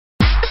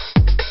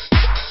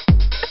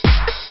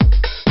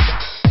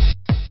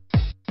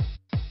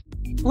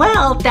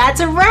Well, that's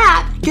a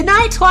wrap. Good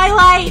night,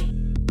 Twilight.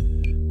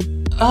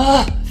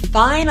 Ugh,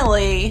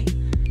 finally.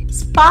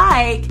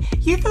 Spike,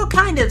 you feel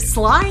kind of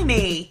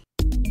slimy.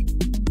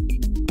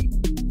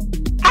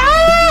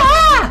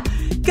 Ah!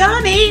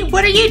 Gummy,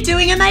 what are you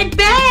doing in my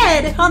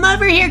bed? Come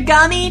over here,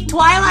 Gummy.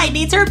 Twilight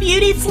needs her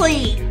beauty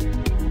sleep.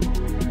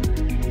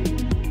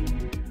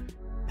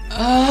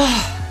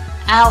 Ugh,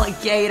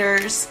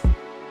 alligators.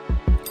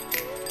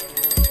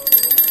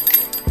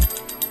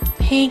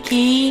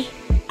 Pinkie.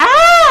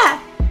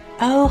 Ah!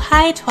 Oh,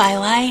 hi,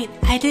 Twilight.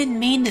 I didn't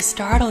mean to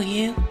startle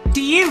you.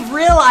 Do you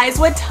realize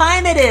what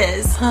time it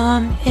is?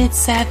 It's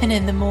 7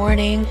 in the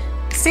morning.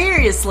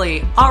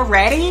 Seriously,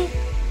 already?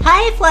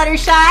 Hi,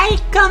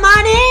 Fluttershy. Come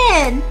on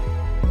in.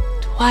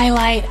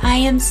 Twilight, I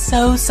am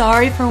so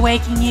sorry for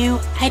waking you.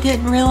 I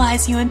didn't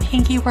realize you and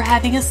Pinkie were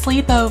having a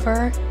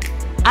sleepover.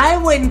 I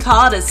wouldn't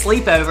call it a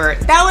sleepover.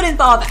 That would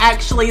involve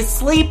actually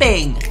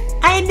sleeping.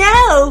 I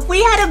know,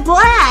 we had a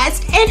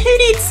blast, and who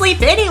needs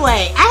sleep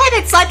anyway? I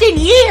haven't slept in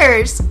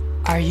years.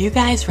 Are you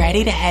guys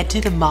ready to head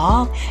to the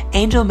mall?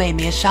 Angel made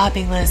me a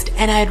shopping list,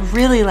 and I'd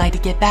really like to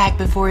get back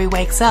before he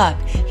wakes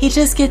up. He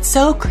just gets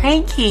so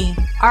cranky.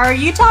 Are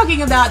you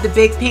talking about the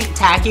big pink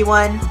tacky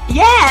one?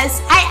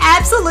 Yes, I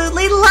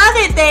absolutely love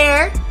it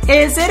there.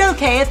 Is it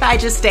okay if I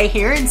just stay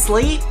here and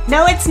sleep?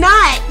 No, it's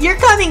not. You're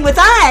coming with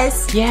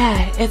us.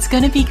 Yeah, it's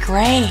gonna be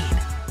great.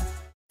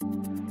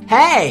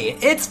 Hey,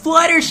 it's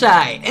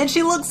Fluttershy, and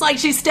she looks like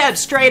she stepped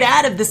straight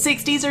out of the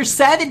 60s or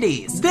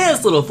 70s.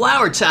 This little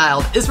flower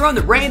child is from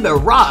the Rainbow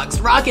Rocks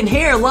Rockin'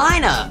 hair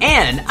lineup,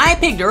 and I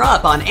picked her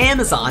up on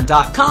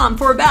Amazon.com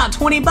for about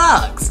 20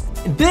 bucks.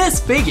 This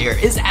figure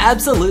is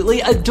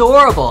absolutely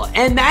adorable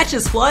and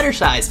matches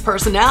Fluttershy's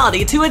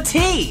personality to a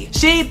T.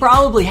 She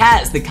probably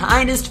has the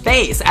kindest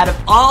face out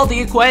of all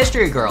the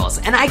Equestria girls,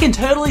 and I can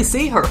totally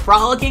see her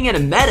frolicking in a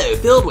meadow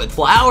filled with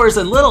flowers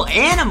and little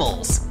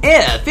animals.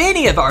 If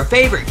any of our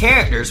favorite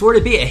characters were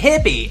to be a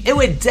hippie, it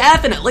would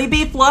definitely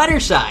be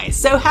Fluttershy,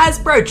 so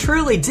Hasbro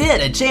truly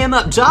did a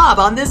jam-up job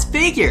on this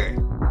figure.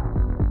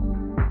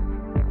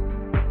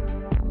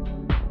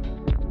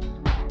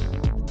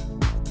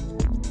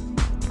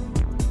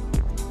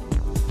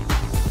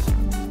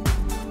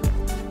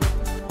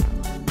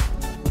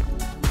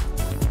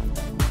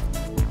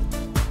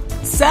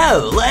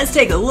 So, let's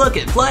take a look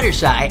at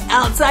Fluttershy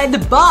outside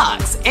the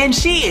box, and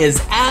she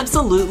is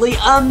absolutely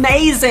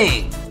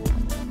amazing!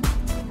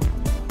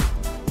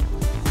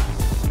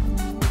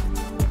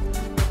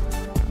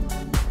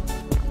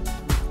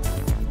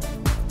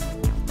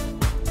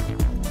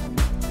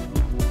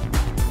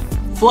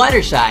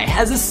 Fluttershy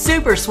has a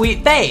super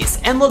sweet face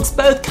and looks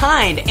both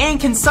kind and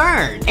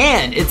concerned.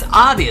 And it's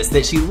obvious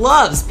that she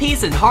loves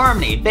peace and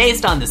harmony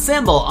based on the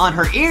symbol on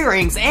her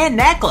earrings and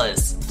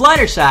necklace.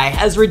 Fluttershy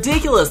has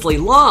ridiculously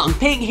long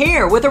pink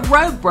hair with a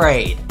rope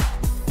braid.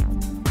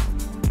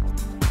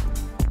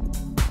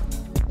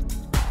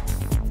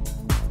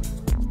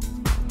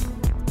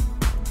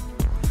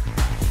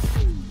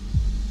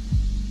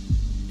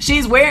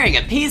 She's wearing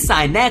a peace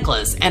sign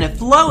necklace and a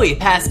flowy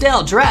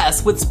pastel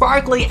dress with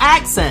sparkly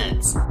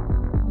accents.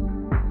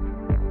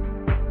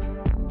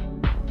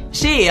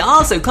 She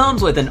also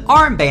comes with an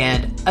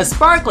armband, a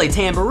sparkly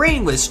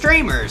tambourine with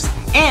streamers,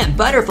 and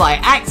butterfly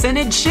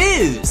accented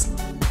shoes.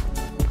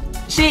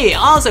 She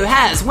also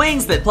has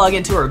wings that plug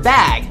into her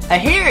bag, a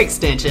hair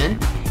extension,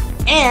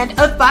 and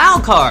a file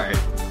card.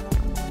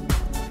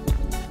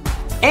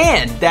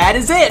 And that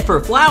is it for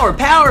Flower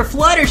Power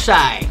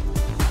Fluttershy.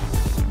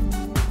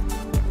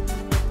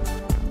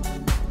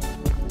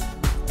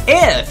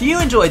 If you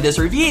enjoyed this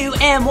review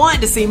and want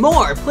to see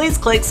more, please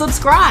click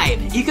subscribe.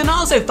 You can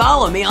also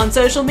follow me on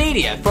social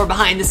media for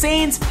behind the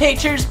scenes,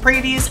 pictures,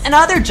 previews, and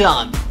other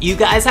junk. You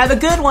guys have a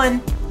good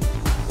one.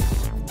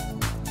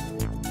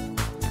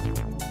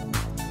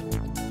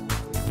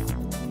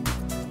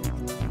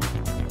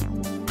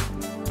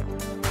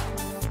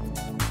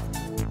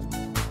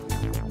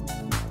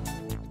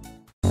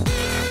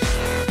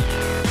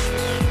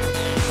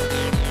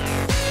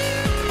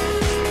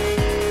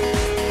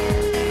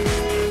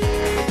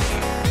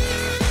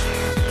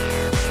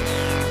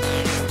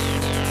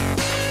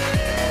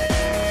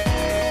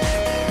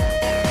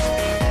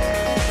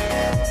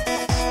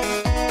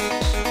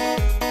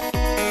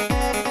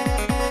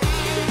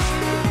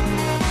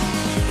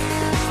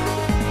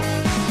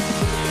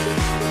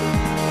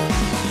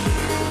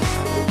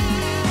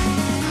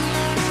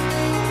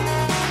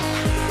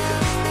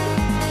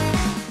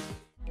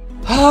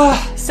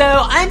 So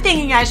I'm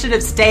thinking I should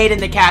have stayed in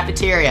the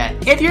cafeteria.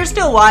 If you're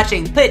still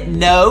watching, put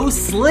no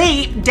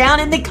sleep down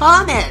in the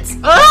comments.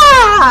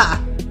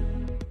 Ah!